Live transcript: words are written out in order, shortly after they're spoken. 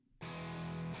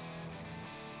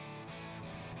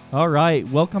All right,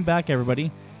 welcome back,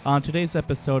 everybody. On today's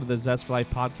episode of the Zest for Life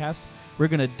podcast, we're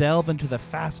going to delve into the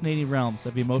fascinating realms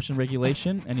of emotion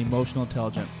regulation and emotional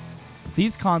intelligence.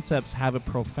 These concepts have a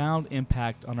profound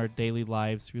impact on our daily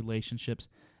lives, relationships,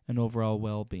 and overall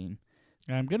well-being.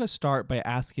 And I'm going to start by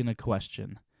asking a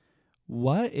question.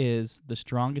 What is the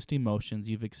strongest emotions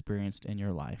you've experienced in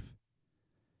your life?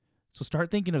 So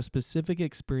start thinking of specific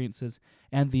experiences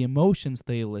and the emotions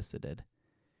they elicited.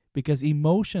 Because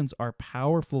emotions are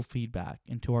powerful feedback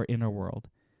into our inner world,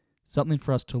 something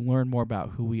for us to learn more about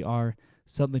who we are,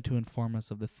 something to inform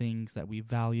us of the things that we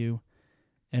value,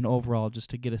 and overall just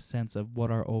to get a sense of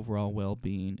what our overall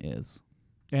well-being is.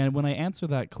 And when I answer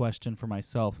that question for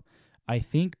myself, I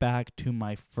think back to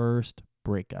my first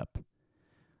breakup.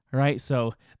 All right,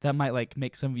 so that might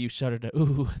make some of you shudder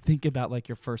to, think about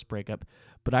your first breakup.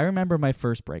 But I remember my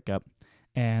first breakup,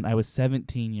 and I was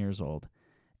 17 years old.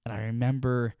 And I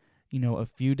remember, a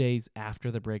few days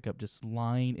after the breakup, just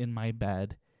lying in my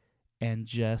bed and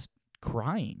just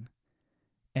crying.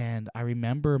 And I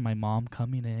remember my mom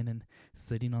coming in and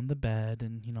sitting on the bed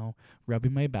and,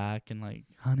 rubbing my back and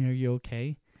honey, are you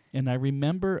okay? And I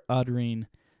remember uttering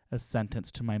a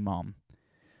sentence to my mom.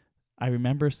 I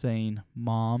remember saying,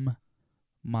 Mom,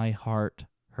 my heart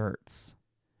hurts.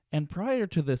 And prior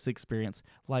to this experience,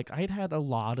 I'd had a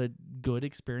lot of good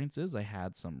experiences. I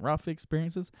had some rough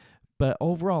experiences. But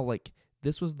overall,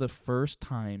 this was the first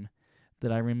time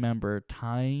that I remember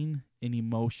tying an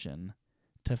emotion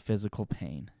to physical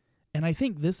pain. And I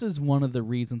think this is one of the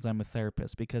reasons I'm a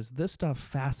therapist, because this stuff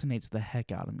fascinates the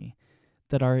heck out of me.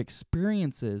 That our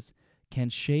experiences can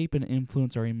shape and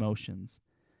influence our emotions.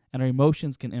 And our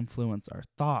emotions can influence our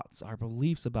thoughts, our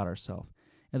beliefs about ourselves.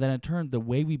 And then in turn, the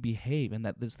way we behave, and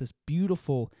that there's this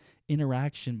beautiful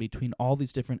interaction between all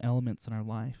these different elements in our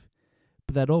life.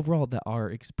 But that overall, that our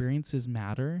experiences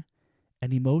matter,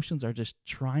 and emotions are just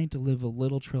trying to live a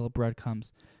little trail of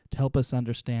breadcrumbs to help us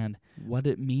understand what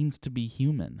it means to be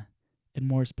human. And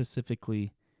more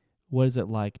specifically, what is it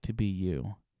like to be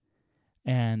you?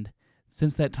 And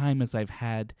since that time, as I've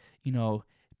had,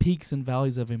 peaks and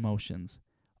valleys of emotions,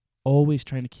 always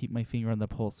trying to keep my finger on the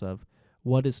pulse of,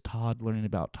 what is Todd learning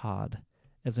about Todd,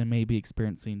 as I may be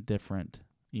experiencing different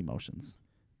emotions.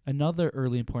 Another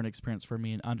early important experience for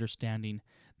me in understanding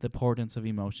the importance of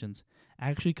emotions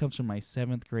actually comes from my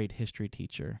 7th grade history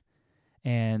teacher.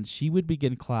 And she would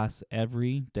begin class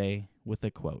every day with a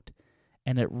quote.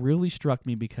 And it really struck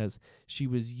me because she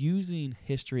was using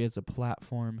history as a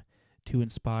platform to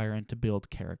inspire and to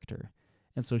build character.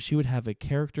 And so she would have a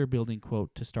character building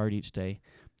quote to start each day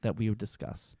that we would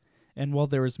discuss. And while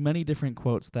there was many different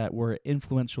quotes that were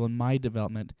influential in my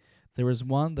development, there was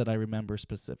one that I remember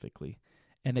specifically,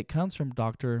 and it comes from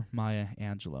Dr. Maya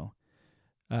Angelou.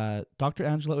 Dr.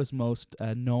 Angelou is most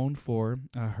known for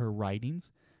her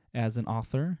writings as an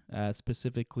author,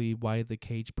 specifically Why the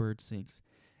Caged Bird Sings.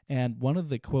 And one of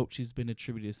the quotes she's been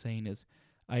attributed to saying is,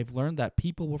 I've learned that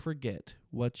people will forget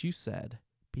what you said,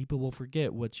 people will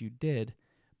forget what you did,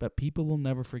 but people will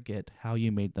never forget how you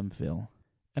made them feel.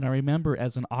 And I remember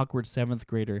as an awkward 7th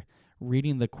grader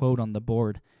reading the quote on the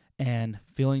board and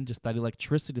feeling just that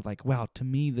electricity, wow, to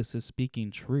me this is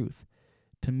speaking truth.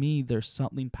 To me, there's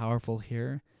something powerful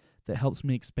here that helps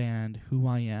me expand who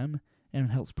I am and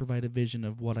helps provide a vision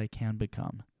of what I can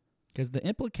become. Because the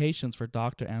implications for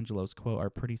Dr. Angelou's quote are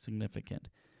pretty significant.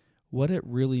 What it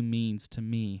really means to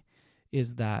me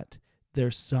is that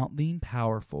there's something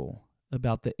powerful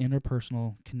about the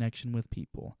interpersonal connection with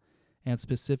people, and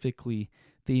specifically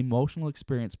the emotional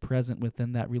experience present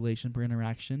within that relation or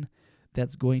interaction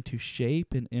that's going to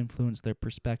shape and influence their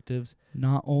perspectives,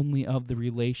 not only of the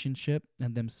relationship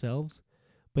and themselves,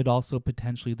 but also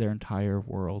potentially their entire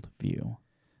world view.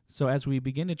 So as we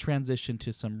begin to transition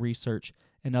to some research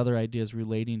and other ideas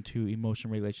relating to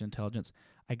emotion regulation intelligence,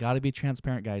 I got to be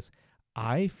transparent, guys.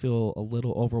 I feel a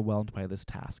little overwhelmed by this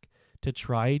task to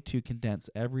try to condense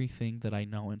everything that I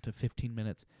know into 15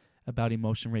 minutes about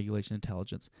emotion regulation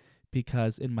intelligence,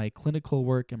 because in my clinical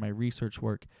work and my research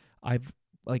work, I've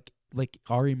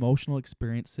our emotional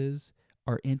experiences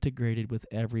are integrated with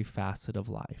every facet of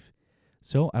life.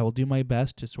 So I will do my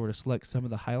best to sort of select some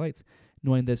of the highlights,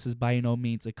 knowing this is by no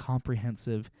means a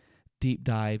comprehensive deep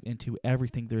dive into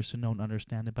everything there is to know and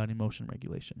understand about emotion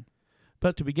regulation.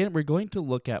 But to begin, we're going to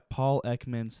look at Paul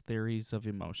Ekman's theories of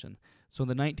emotion. So in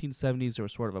the 1970s, there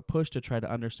was sort of a push to try to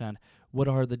understand what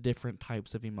are the different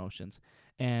types of emotions.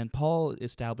 And Paul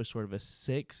established sort of a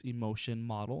 6 emotion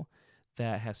model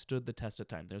that has stood the test of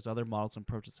time. There's other models and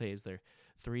approaches say, is there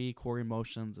 3 core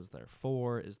emotions? Is there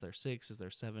 4? Is there 6? Is there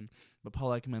 7? But Paul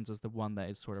Ekman's is the one that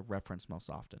is sort of referenced most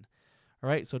often. All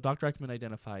right, so Dr. Ekman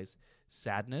identifies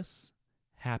sadness,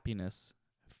 happiness,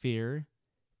 fear,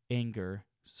 anger,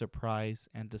 surprise,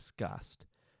 and disgust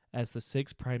as the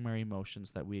 6 primary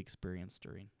emotions that we experience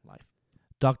during life.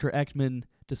 Dr. Ekman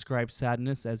describes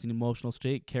sadness as an emotional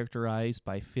state characterized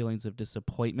by feelings of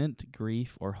disappointment,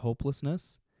 grief, or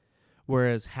hopelessness,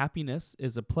 whereas happiness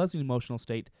is a pleasant emotional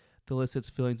state that elicits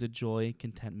feelings of joy,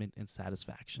 contentment, and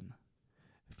satisfaction.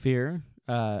 Fear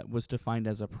was defined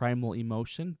as a primal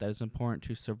emotion that is important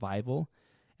to survival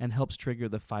and helps trigger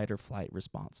the fight or flight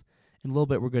response. In a little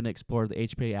bit, we're going to explore the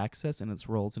HPA axis and its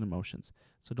roles and emotions,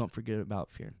 so don't forget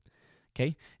about fear.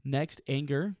 Okay, next,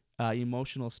 anger,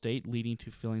 emotional state leading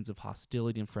to feelings of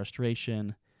hostility and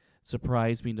frustration.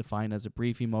 Surprise being defined as a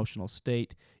brief emotional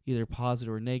state, either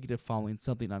positive or negative, following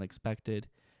something unexpected.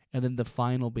 And then the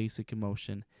final basic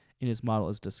emotion in his model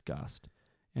is disgust.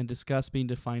 And disgust being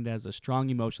defined as a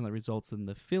strong emotion that results in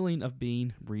the feeling of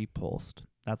being repulsed.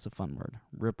 That's a fun word,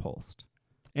 repulsed.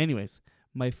 Anyways,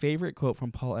 my favorite quote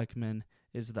from Paul Ekman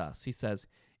is thus. He says,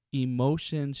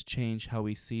 "Emotions change how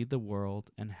we see the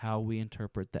world and how we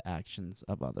interpret the actions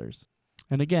of others."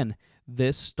 And again,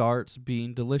 this starts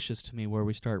being delicious to me, where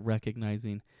we start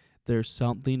recognizing there's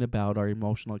something about our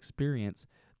emotional experience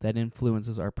that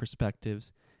influences our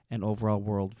perspectives and overall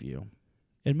worldview.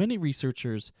 And many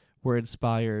researchers were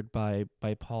inspired by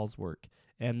Paul's work,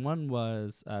 and one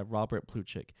was Robert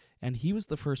Plutchik, and he was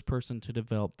the first person to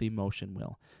develop the emotion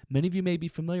wheel. Many of you may be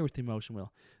familiar with the emotion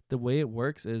wheel. The way it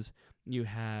works is you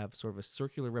have sort of a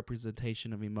circular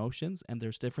representation of emotions, and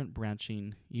there's different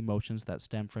branching emotions that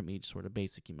stem from each sort of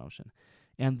basic emotion.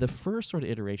 And the first sort of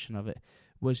iteration of it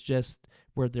was just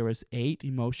where there was 8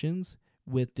 emotions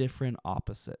with different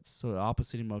opposites. So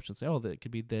opposite emotions say, oh, that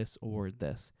could be this or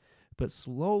this. But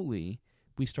slowly,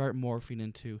 we start morphing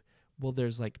into, well,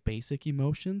 there's like basic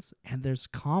emotions and there's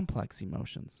complex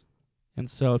emotions. And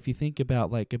so if you think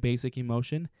about like a basic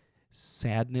emotion,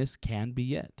 sadness can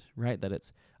be it, right? That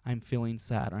it's, I'm feeling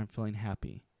sad or I'm feeling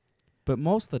happy. But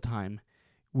most of the time,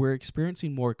 we're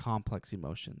experiencing more complex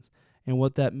emotions. And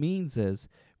what that means is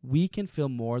we can feel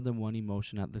more than one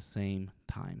emotion at the same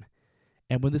time.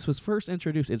 And when this was first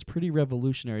introduced, it's pretty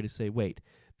revolutionary to say, wait,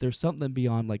 there's something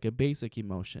beyond like a basic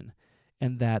emotion,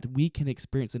 and that we can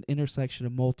experience an intersection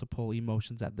of multiple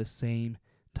emotions at the same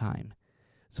time.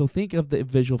 So think of the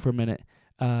visual for a minute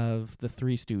of the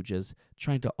 3 Stooges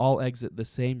trying to all exit the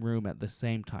same room at the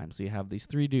same time. So you have these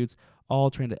 3 dudes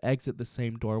all trying to exit the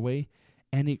same doorway,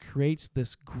 and it creates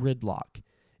this gridlock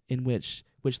in which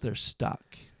they're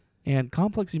stuck. And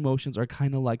complex emotions are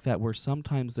kind of like that, where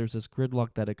sometimes there's this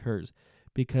gridlock that occurs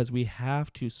because we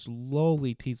have to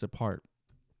slowly tease apart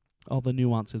all the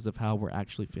nuances of how we're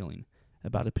actually feeling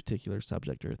about a particular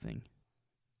subject or thing.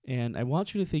 And I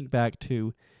want you to think back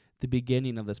to the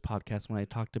beginning of this podcast when I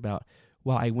talked about,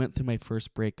 well, I went through my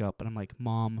first breakup and I'm like,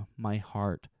 Mom, my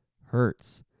heart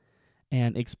hurts.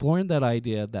 And exploring that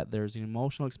idea that there's an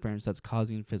emotional experience that's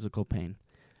causing physical pain.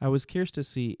 I was curious to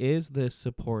see, is this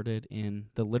supported in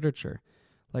the literature?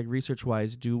 Like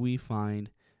research-wise, do we find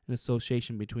an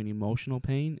association between emotional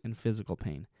pain and physical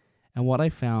pain? And what I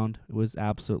found was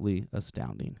absolutely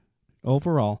astounding.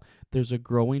 Overall, there's a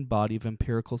growing body of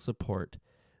empirical support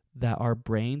that our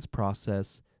brains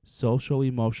process social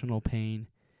emotional pain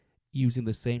using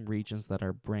the same regions that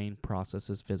our brain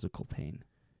processes physical pain.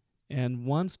 And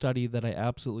one study that I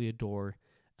absolutely adore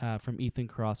from Ethan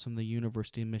Cross from the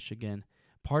University of Michigan,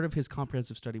 part of his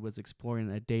comprehensive study was exploring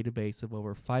a database of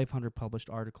over 500 published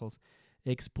articles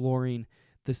exploring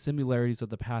the similarities of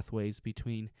the pathways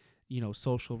between,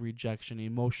 social rejection,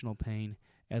 emotional pain,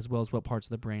 as well as what parts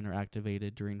of the brain are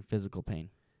activated during physical pain.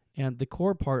 And the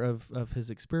core part of his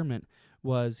experiment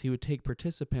was he would take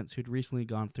participants who'd recently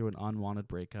gone through an unwanted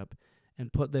breakup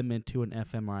and put them into an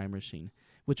fMRI machine,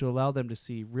 which will allow them to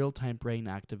see real-time brain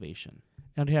activation.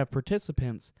 And to have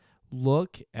participants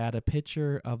look at a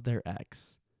picture of their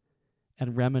ex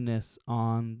and reminisce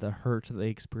on the hurt they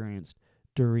experienced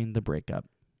during the breakup.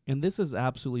 And this is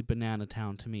absolutely banana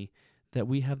town to me, that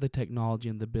we have the technology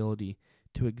and the ability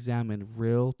to examine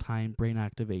real-time brain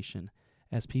activation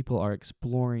as people are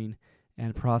exploring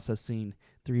and processing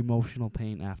their emotional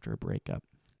pain after a breakup.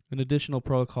 An additional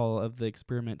protocol of the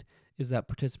experiment is that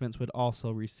participants would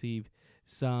also receive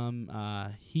some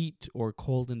heat or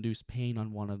cold-induced pain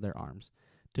on one of their arms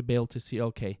to be able to see,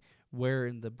 okay, where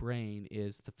in the brain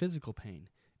is the physical pain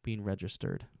being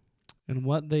registered. And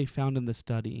what they found in the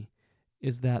study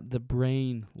is that the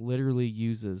brain literally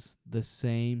uses the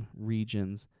same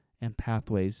regions and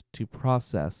pathways to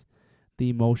process the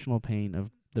emotional pain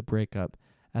of the breakup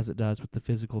as it does with the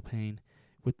physical pain,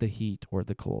 with the heat or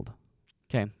the cold.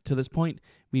 Okay, to this point,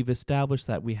 we've established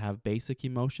that we have basic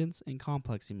emotions and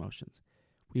complex emotions.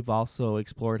 We've also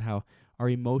explored how our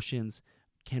emotions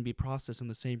can be processed in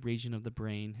the same region of the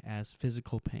brain as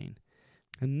physical pain.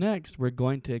 And next, we're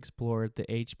going to explore the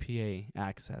HPA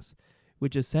axis,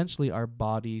 which is essentially our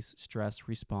body's stress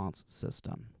response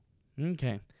system.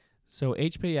 Okay, so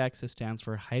HPA axis stands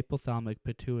for hypothalamic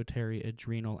pituitary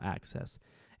adrenal axis,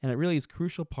 and it really is a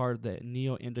crucial part of the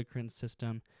neuroendocrine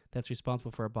system that's responsible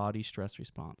for our body's stress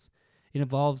response. It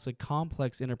involves a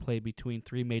complex interplay between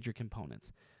three major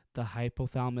components: the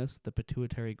hypothalamus, the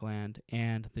pituitary gland,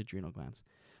 and the adrenal glands.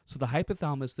 So the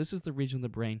hypothalamus, this is the region of the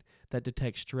brain that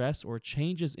detects stress or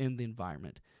changes in the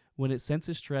environment. When it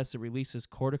senses stress, it releases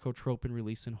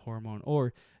corticotropin-releasing hormone,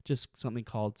 or just something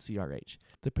called CRH.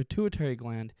 The pituitary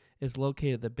gland is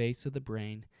located at the base of the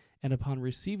brain, and upon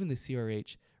receiving the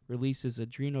CRH, releases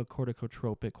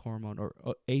adrenocorticotropic hormone, or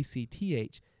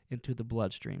ACTH, into the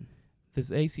bloodstream.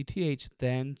 This ACTH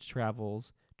then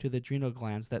travels to the adrenal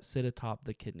glands that sit atop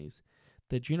the kidneys.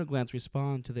 The adrenal glands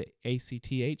respond to the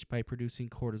ACTH by producing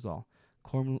cortisol,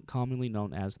 commonly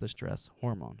known as the stress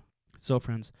hormone. So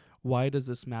friends, why does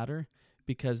this matter?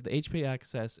 Because the HPA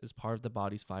axis is part of the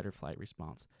body's fight or flight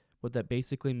response. What that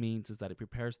basically means is that it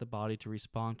prepares the body to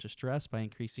respond to stress by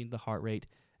increasing the heart rate,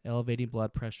 elevating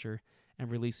blood pressure,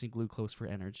 and releasing glucose for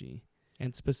energy.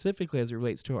 And specifically as it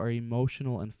relates to our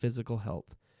emotional and physical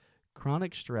health,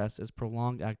 chronic stress is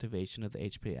prolonged activation of the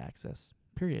HPA axis,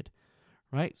 period.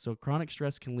 Right? So chronic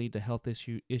stress can lead to health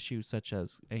issues such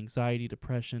as anxiety,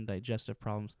 depression, digestive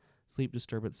problems, sleep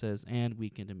disturbances, and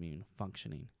weakened immune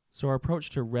functioning. So our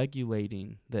approach to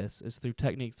regulating this is through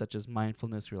techniques such as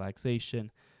mindfulness, relaxation,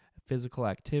 physical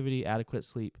activity, adequate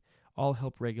sleep, all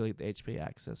help regulate the HPA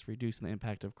axis, reducing the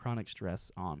impact of chronic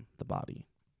stress on the body.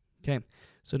 Okay,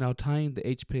 so now tying the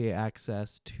HPA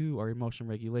axis to our emotion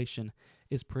regulation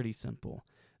is pretty simple.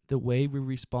 The way we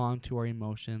respond to our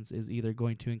emotions is either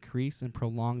going to increase and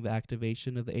prolong the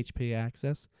activation of the HPA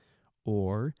axis,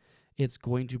 or it's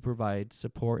going to provide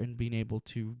support in being able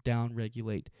to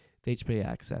downregulate the HPA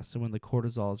axis. So when the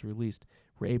cortisol is released,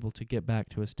 we're able to get back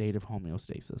to a state of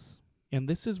homeostasis. And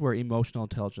this is where emotional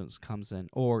intelligence comes in,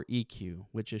 or EQ,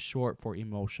 which is short for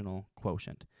emotional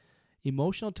quotient.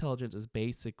 Emotional intelligence is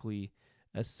basically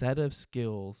a set of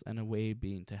skills and a way of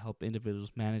being to help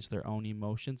individuals manage their own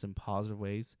emotions in positive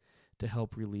ways, to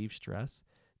help relieve stress,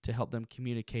 to help them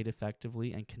communicate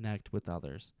effectively and connect with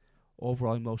others.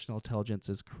 Overall, emotional intelligence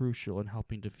is crucial in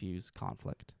helping diffuse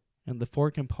conflict. And the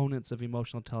four components of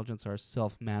emotional intelligence are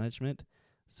self-management,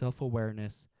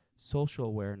 self-awareness, social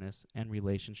awareness, and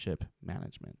relationship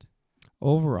management.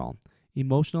 Overall,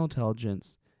 emotional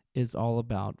intelligence is all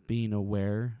about being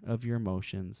aware of your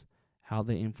emotions, how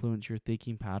they influence your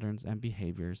thinking patterns and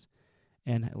behaviors,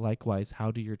 and likewise,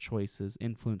 how do your choices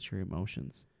influence your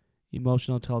emotions.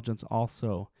 Emotional intelligence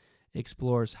also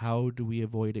explores how do we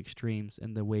avoid extremes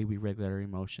in the way we regulate our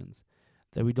emotions,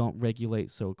 that we don't regulate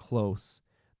so close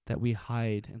that we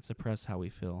hide and suppress how we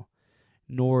feel,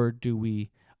 nor do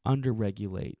we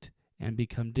underregulate and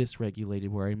become dysregulated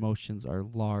where our emotions are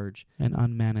large and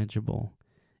unmanageable.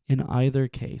 In either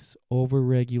case,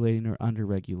 overregulating or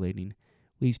underregulating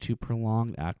leads to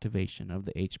prolonged activation of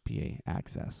the HPA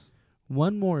axis.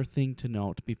 One more thing to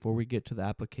note before we get to the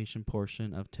application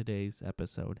portion of today's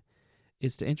episode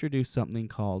is to introduce something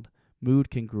called mood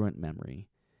congruent memory.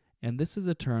 And this is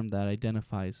a term that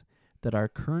identifies that our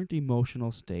current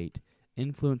emotional state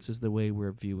influences the way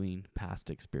we're viewing past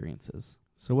experiences.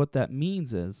 So what that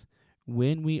means is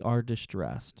when we are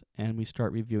distressed and we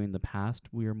start reviewing the past,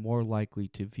 we are more likely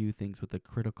to view things with a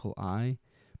critical eye,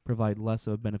 provide less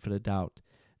of a benefit of doubt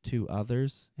to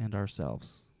others and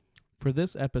ourselves. For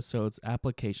this episode's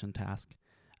application task,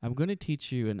 I'm going to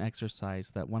teach you an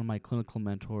exercise that one of my clinical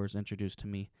mentors introduced to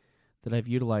me that I've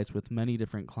utilized with many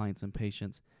different clients and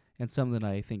patients, and something that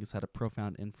I think has had a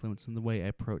profound influence in the way I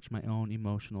approach my own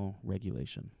emotional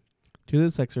regulation. To do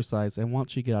this exercise, I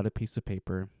want you to get out a piece of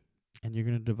paper, and you're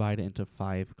going to divide it into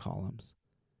 5 columns.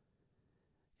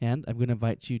 And I'm going to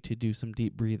invite you to do some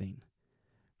deep breathing,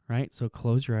 right? So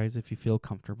close your eyes if you feel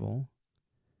comfortable,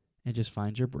 and just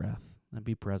find your breath and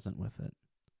be present with it.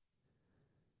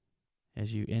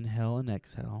 As you inhale and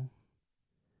exhale,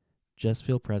 just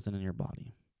feel present in your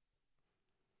body.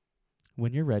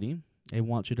 When you're ready, I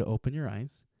want you to open your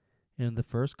eyes, and in the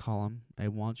first column, I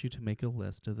want you to make a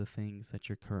list of the things that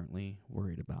you're currently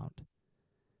worried about,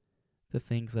 the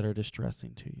things that are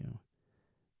distressing to you,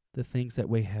 the things that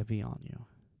weigh heavy on you.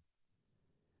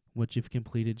 Once you've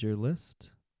completed your list,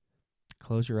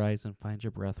 close your eyes and find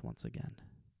your breath once again.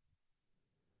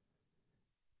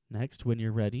 Next, when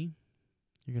you're ready,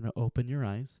 you're going to open your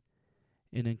eyes,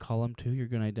 and in column 2, you're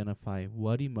going to identify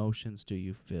what emotions do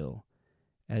you feel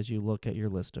as you look at your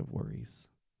list of worries.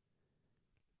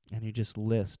 And you just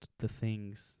list the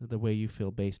things, the way you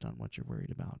feel based on what you're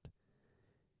worried about.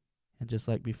 And just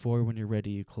like before, when you're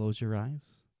ready, you close your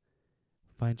eyes,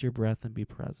 find your breath, and be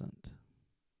present.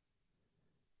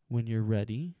 When you're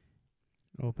ready,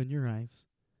 open your eyes,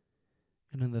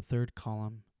 and in the third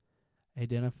column,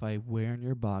 identify where in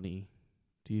your body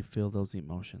do you feel those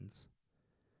emotions.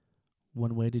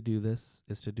 One way to do this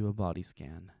is to do a body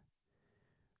scan,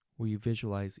 where you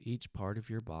visualize each part of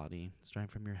your body, starting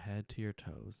from your head to your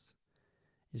toes.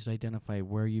 Just identify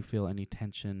where you feel any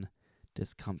tension,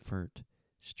 discomfort,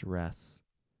 stress,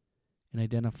 and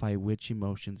identify which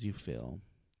emotions you feel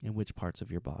in which parts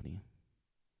of your body.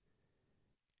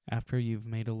 After you've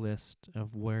made a list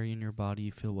of where in your body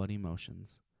you feel what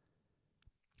emotions,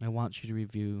 I want you to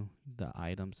review the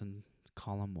items in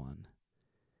column 1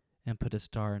 and put a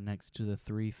star next to the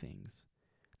 3 things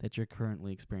that you're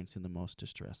currently experiencing the most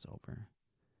distress over.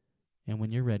 And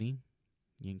when you're ready,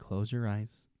 you can close your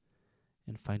eyes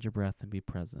and find your breath and be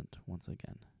present once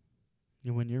again.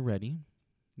 And when you're ready,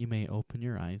 you may open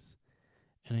your eyes,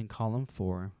 and in column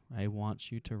 4, I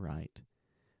want you to write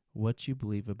what you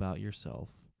believe about yourself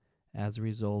as a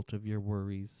result of your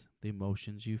worries, the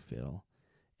emotions you feel,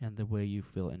 and the way you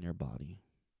feel in your body.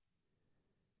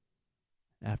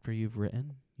 After you've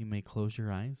written, you may close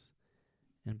your eyes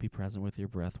and be present with your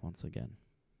breath once again.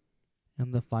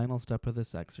 And the final step of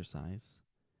this exercise,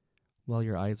 while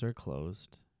your eyes are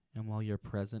closed and while you're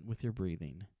present with your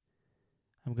breathing,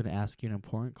 I'm going to ask you an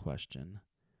important question,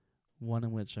 one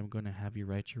in which I'm going to have you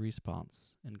write your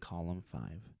response in column 5.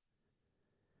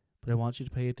 But I want you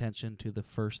to pay attention to the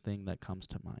first thing that comes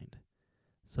to mind.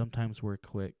 Sometimes we're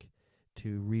quick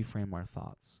to reframe our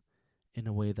thoughts in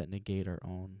a way that negate our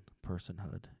own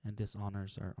personhood and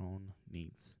dishonors our own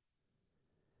needs.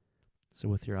 So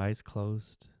with your eyes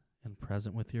closed and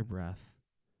present with your breath,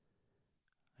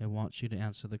 I want you to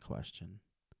answer the question,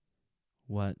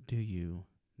 what do you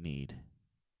need?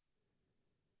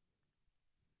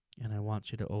 And I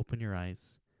want you to open your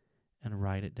eyes and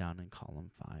write it down in column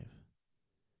 5.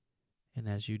 And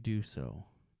as you do so,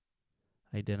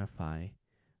 identify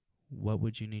what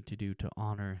would you need to do to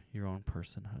honor your own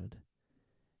personhood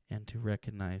and to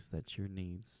recognize that your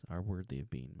needs are worthy of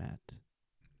being met.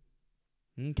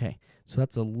 Okay, so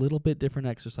that's a little bit different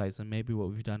exercise than maybe what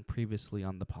we've done previously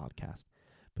on the podcast.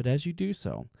 But as you do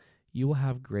so, you will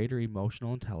have greater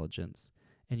emotional intelligence,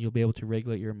 and you'll be able to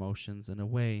regulate your emotions in a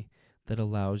way that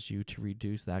allows you to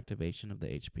reduce the activation of the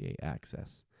HPA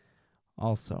axis.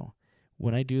 Also,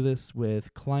 when I do this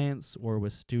with clients or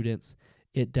with students,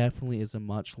 it definitely is a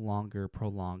much longer,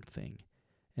 prolonged thing.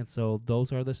 And so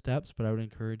those are the steps, but I would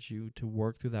encourage you to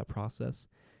work through that process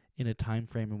in a time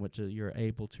frame in which you're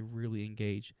able to really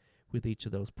engage with each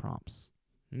of those prompts.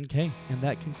 Okay, and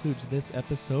that concludes this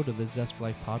episode of the Zest for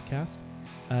Life podcast.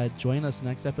 Join us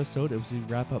next episode as we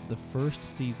wrap up the first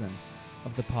season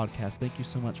of the podcast. Thank you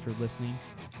so much for listening,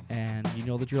 and you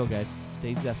know the drill, guys.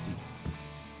 Stay zesty.